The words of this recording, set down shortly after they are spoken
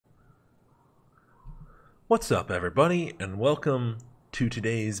What's up everybody, and welcome to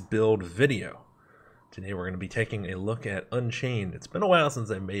today's build video. Today we're going to be taking a look at Unchained. It's been a while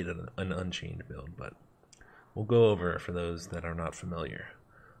since I made an Unchained build, but we'll go over it for those that are not familiar.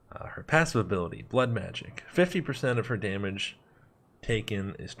 Her passive ability, Blood Magic. 50% of her damage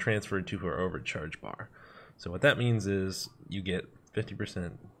taken is transferred to her overcharge bar. So what that means is you get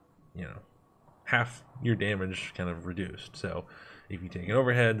 50%, half your damage kind of reduced. So if you take an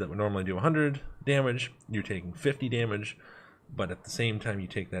overhead that would normally do 100 damage, you're taking 50 damage, but at the same time you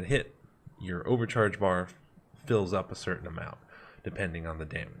take that hit, your overcharge bar fills up a certain amount, depending on the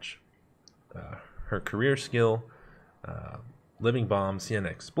damage. Her career skill, Living Bomb, CN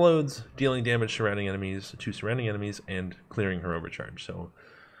explodes, dealing damage to surrounding enemies, and clearing her overcharge. So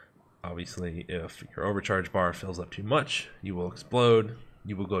obviously if your overcharge bar fills up too much, you will explode,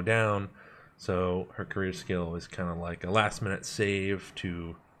 you will go down. So her career skill is kind of like a last minute save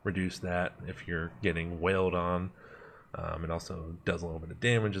to reduce that if you're getting wailed on. It also does a little bit of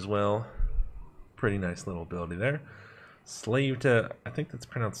damage as well. Pretty nice little ability there. Slave to, I think that's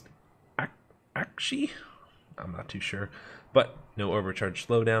pronounced Akshi? I'm not too sure. But no overcharge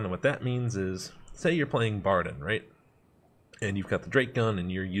slowdown, and what that means is, say you're playing Barden, right? And you've got the Drake gun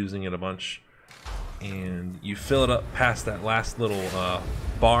and you're using it a bunch, and you fill it up past that last little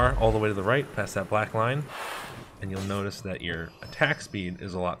bar all the way to the right, past that black line, and you'll notice that your attack speed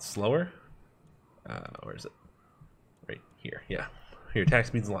is a lot slower. Where is it? Right here, yeah. Your attack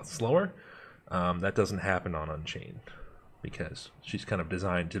speed's a lot slower. That doesn't happen on Unchained, because she's kind of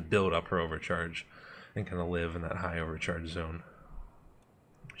designed to build up her overcharge and kind of live in that high overcharge zone.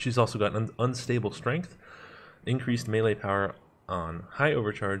 She's also got unstable strength, increased melee power on high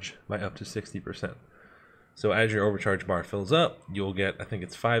overcharge by up to 60%. So as your overcharge bar fills up, you'll get, I think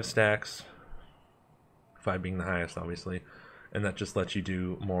it's 5 stacks, 5 being the highest obviously, and that just lets you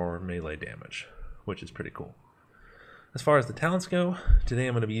do more melee damage, which is pretty cool. As far as the talents go, today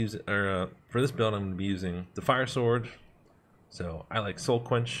I'm going to be using, for this build I'm going to be using the Fire Sword. So I like Soul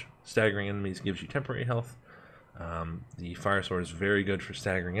Quench. Staggering enemies gives you temporary health. The Fire Sword is very good for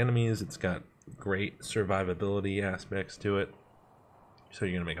staggering enemies. It's got great survivability aspects to it. So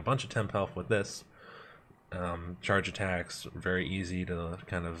you're going to make a bunch of temp health with this. Charge attacks, very easy to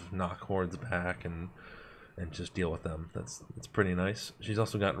kind of knock hordes back and just deal with them. That's pretty nice. She's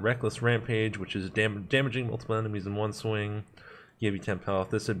also got Reckless Rampage, which is damaging multiple enemies in one swing. Give you temp health.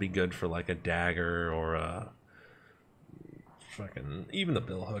 This would be good for like a dagger or a even the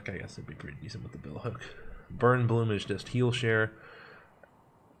bill hook. I guess it'd be pretty decent with the bill hook. Burn Bloom is just heal share.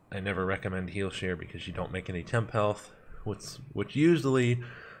 I never recommend heal share because you don't make any temp health, which usually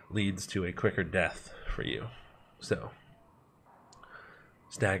leads to a quicker death for you. So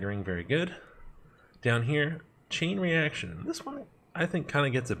staggering, very good. Down here, Chain Reaction. This one I think kind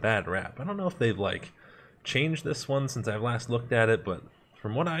of gets a bad rap. I don't know if they've like changed this one since I've last looked at it, but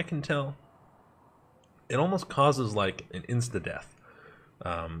from what I can tell, it almost causes like an insta-death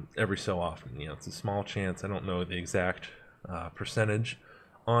every so often. It's a small chance. I don't know the exact percentage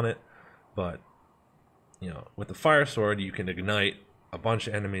on it, but with the Fire Sword you can ignite a bunch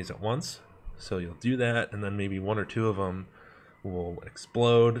of enemies at once. So you'll do that, and then maybe one or two of them will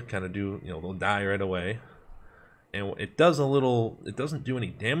explode, kind of do, they'll die right away. And it does a little, it doesn't do any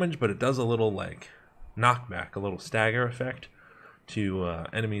damage, but it does a little like knockback, a little stagger effect to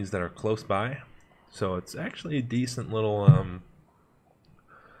enemies that are close by. So it's actually a decent little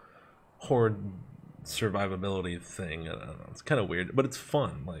horde survivability thing. I don't know, it's kind of weird, but it's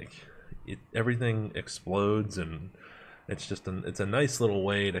fun. Like everything explodes, and it's just it's a nice little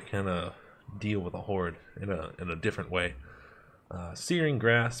way to kind of deal with a horde in a different way. Searing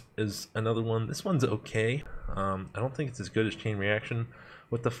Grasp is another one. This one's okay. I don't think it's as good as Chain Reaction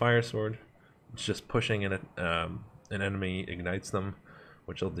with the Fire Sword. It's just pushing an enemy ignites them,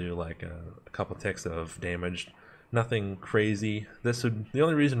 which will do like a couple ticks of damage. Nothing crazy. The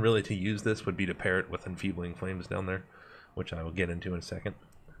only reason really to use this would be to pair it with Enfeebling Flames down there, which I will get into in a second.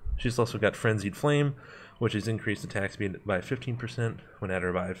 She's also got Frenzied Flame, which is increased attack speed by 15% when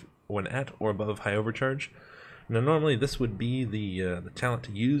at or above high overcharge. Now normally this would be the talent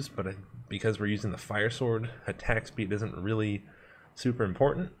to use, but because we're using the Fire Sword, attack speed isn't really super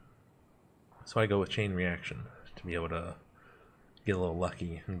important. So I go with Chain Reaction to be able to get a little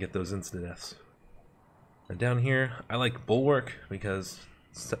lucky and get those insta-deaths. And down here, I like Bulwark because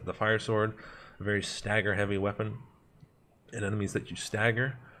the Fire Sword, a very stagger-heavy weapon, and enemies that you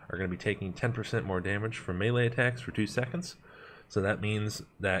stagger are going to be taking 10% more damage from melee attacks for 2 seconds. So that means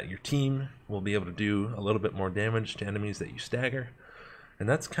that your team will be able to do a little bit more damage to enemies that you stagger. And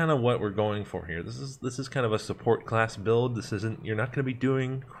that's kind of what we're going for here. This is kind of a support class build. You're not going to be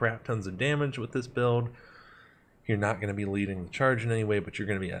doing crap tons of damage with this build. You're not going to be leading the charge in any way, but you're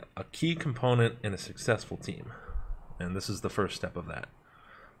going to be a key component in a successful team. And this is the first step of that.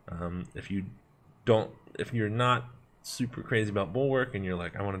 If you're not super crazy about bulwark and you're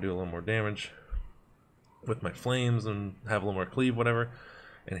like, I want to do a little more damage with my flames and have a little more cleave, whatever,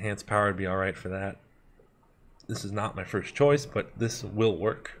 enhanced power would be alright for that. This is not my first choice, but this will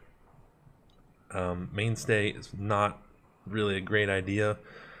work. Mainstay is not really a great idea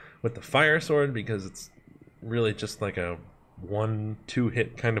with the fire sword because it's really just like a 1-2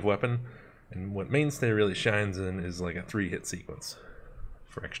 hit kind of weapon, and what Mainstay really shines in is like a 3-hit sequence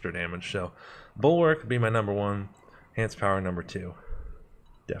for extra damage. So Bulwark would be my number 1, Enhanced Power number 2,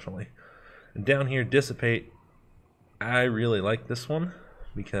 definitely. And down here, Dissipate, I really like this one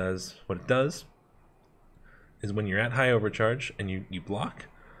because what it does is when you're at high overcharge and you block,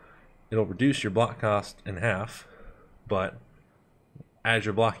 it'll reduce your block cost in half, but as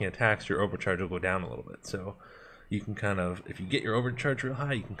you're blocking attacks, your overcharge will go down a little bit. So you can kind of, if you get your overcharge real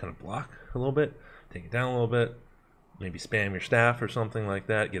high, you can kind of block a little bit, take it down a little bit, maybe spam your staff or something like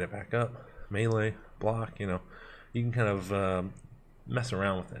that, get it back up, melee, block, you know. You can kind of mess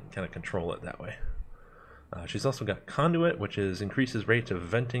around with it and kind of control it that way. She's also got Conduit, which is increases rate of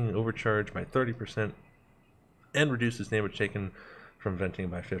venting overcharge by 30% and reduces damage taken from venting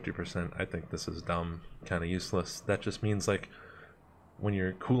by 50%. I think this is dumb, kind of useless. That just means like when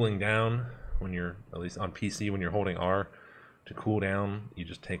you're cooling down, when you're, at least on PC, when you're holding R to cool down, you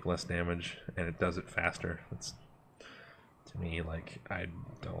just take less damage and it does it faster. It's, to me, like,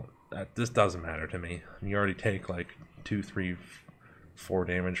 this doesn't matter to me. You already take like 2, 3, 4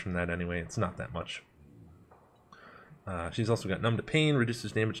 damage from that anyway. It's not that much. She's also got Numb to Pain,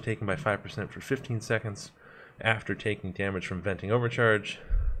 reduces damage taken by 5% for 15 seconds after taking damage from venting overcharge,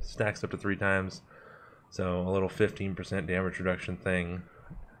 stacks up to 3 times, so a little 15% damage reduction thing.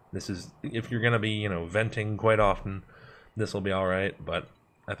 This is, if you're going to be, you know, venting quite often, this will be alright, but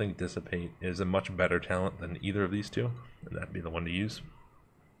I think Dissipate is a much better talent than either of these two, and that'd be the one to use.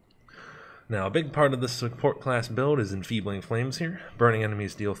 Now, a big part of the support class build is Enfeebling Flames here. Burning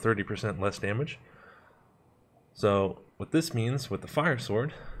enemies deal 30% less damage. So what this means with the Fire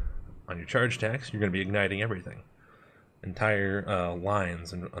Sword, on your charge attacks, you're going to be igniting everything. Entire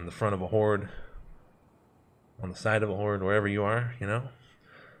lines on the front of a horde, on the side of a horde, wherever you are, you know.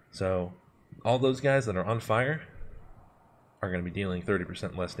 So all those guys that are on fire are going to be dealing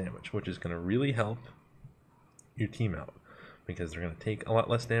 30% less damage, which is going to really help your team out because they're going to take a lot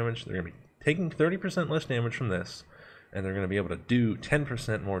less damage. They're going to be taking 30% less damage from this, and they're going to be able to do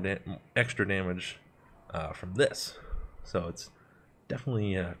 10% more extra damage from this. So it's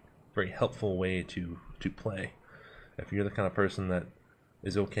definitely a very helpful way to play. If you're the kind of person that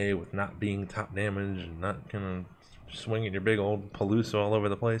is okay with not being top damage and not kind of swinging your big old Paloosa all over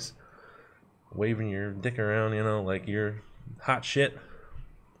the place, waving your dick around, you know, like you're hot shit,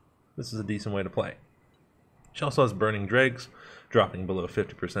 this is a decent way to play. She also has Burning Dregs, dropping below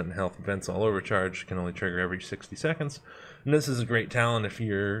 50% in health, vents all overcharge, can only trigger every 60 seconds. And this is a great talent if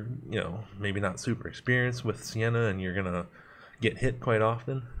you're, you know, maybe not super experienced with Sienna and you're gonna get hit quite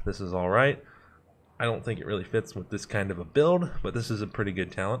often. This is alright. I don't think it really fits with this kind of a build, but this is a pretty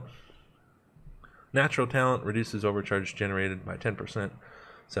good talent. Natural talent reduces overcharge generated by 10%.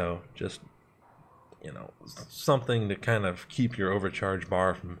 So just, you know, something to kind of keep your overcharge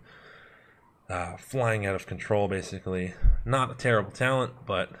bar from flying out of control, basically. Not a terrible talent,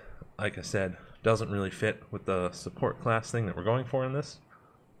 but like I said, doesn't really fit with the support class thing that we're going for in this.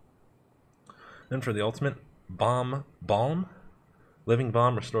 Then for the ultimate, Balm. Living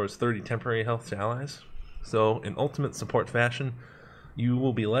Bomb restores 30 temporary health to allies. So in ultimate support fashion, you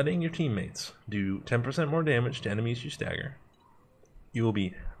will be letting your teammates do 10% more damage to enemies you stagger. You will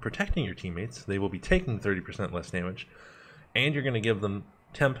be protecting your teammates. They will be taking 30% less damage. And you're going to give them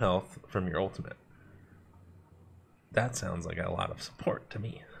temp health from your ultimate. That sounds like a lot of support to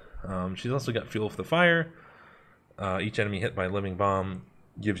me. She's also got Fuel for the Fire. Each enemy hit by Living Bomb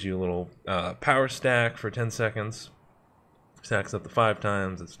gives you a little power stack for 10 seconds. Stacks up to 5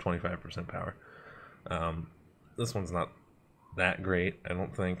 times. It's 25% power. This one's not that great, I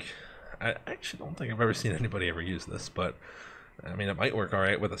don't think. I actually don't think I've ever seen anybody ever use this, but I mean, it might work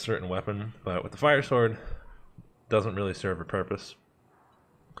alright with a certain weapon, but with the Fire Sword, doesn't really serve a purpose.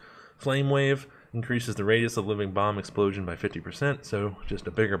 Flame Wave increases the radius of Living Bomb explosion by 50%, so just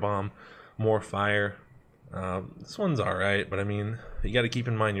a bigger bomb, more fire. This one's alright, but I mean, you got to keep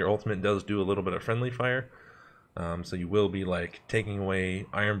in mind your ultimate does do a little bit of friendly fire. So you will be like taking away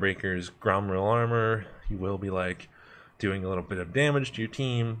Ironbreaker's Gromril armor. You will be like doing a little bit of damage to your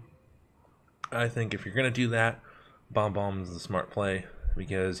team. I think if you're going to do that, Bomb is the smart play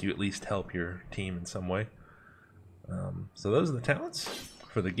because you at least help your team in some way. So those are the talents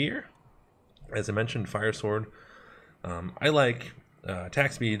for the gear. As I mentioned, Fire Sword. I like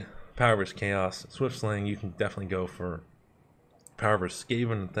attack speed, power versus chaos, swift slaying. You can definitely go for power versus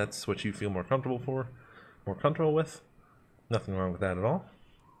Skaven if that's what you feel more comfortable with. Nothing wrong with that at all.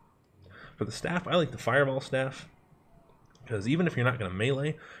 For the staff, I like the Fireball staff, because even if you're not going to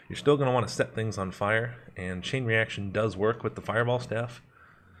melee, you're still going to want to set things on fire, and chain reaction does work with the Fireball staff.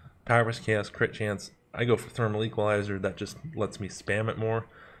 Power versus chaos, crit chance. I go for thermal equalizer. That just lets me spam it more.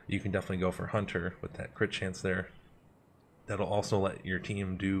 You can definitely go for hunter with that crit chance there. That'll also let your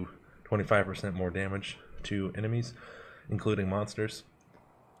team do 25% more damage to enemies, including monsters.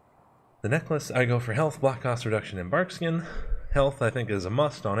 The necklace, I go for health, block cost reduction, and bark skin. Health, I think, is a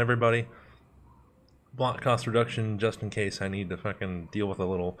must on everybody. Block cost reduction, just in case I need to fucking deal with a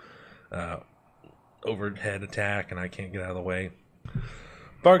little overhead attack and I can't get out of the way.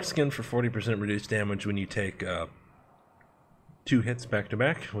 Bark skin for 40% reduced damage when you take 2 hits back to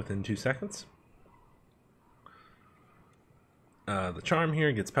back within 2 seconds. The charm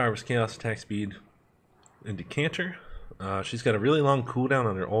here gets power versus chaos, attack speed, and decanter. She's got a really long cooldown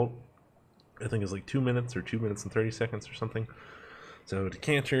on her ult. I think it's like 2 minutes or 2 minutes and 30 seconds or something. So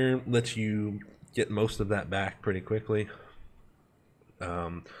decanter lets you get most of that back pretty quickly.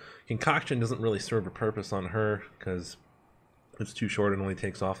 Concoction doesn't really serve a purpose on her because it's too short and only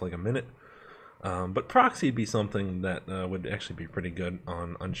takes off like a minute. But proxy would be something that would actually be pretty good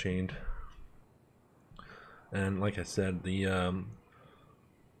on Unchained. And like I said, these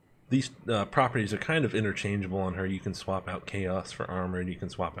properties are kind of interchangeable on her. You can swap out Chaos for Armored, you can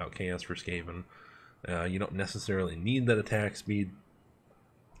swap out Chaos for Skaven. You don't necessarily need that attack speed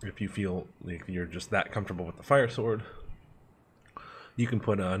if you feel like you're just that comfortable with the Fire Sword. You can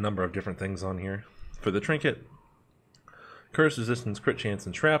put a number of different things on here. For the trinket, Curse Resistance, Crit Chance,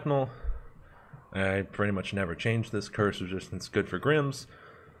 and Shrapnel. I pretty much never change this. Curse Resistance, good for Grims.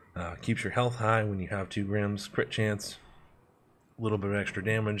 Keeps your health high when you have 2 Grims. Crit Chance, a little bit of extra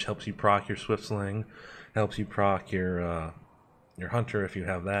damage, helps you proc your Swift Slaying, helps you proc your Hunter if you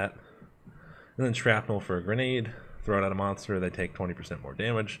have that. And then Shrapnel for a grenade. Throw it at a monster, they take 20% more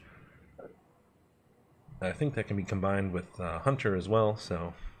damage. I think that can be combined with Hunter as well,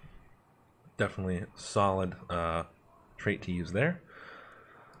 so definitely solid trait to use there.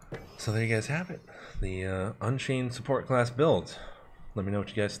 So there you guys have it. The Unchained support class build. Let me know what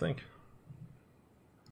you guys think.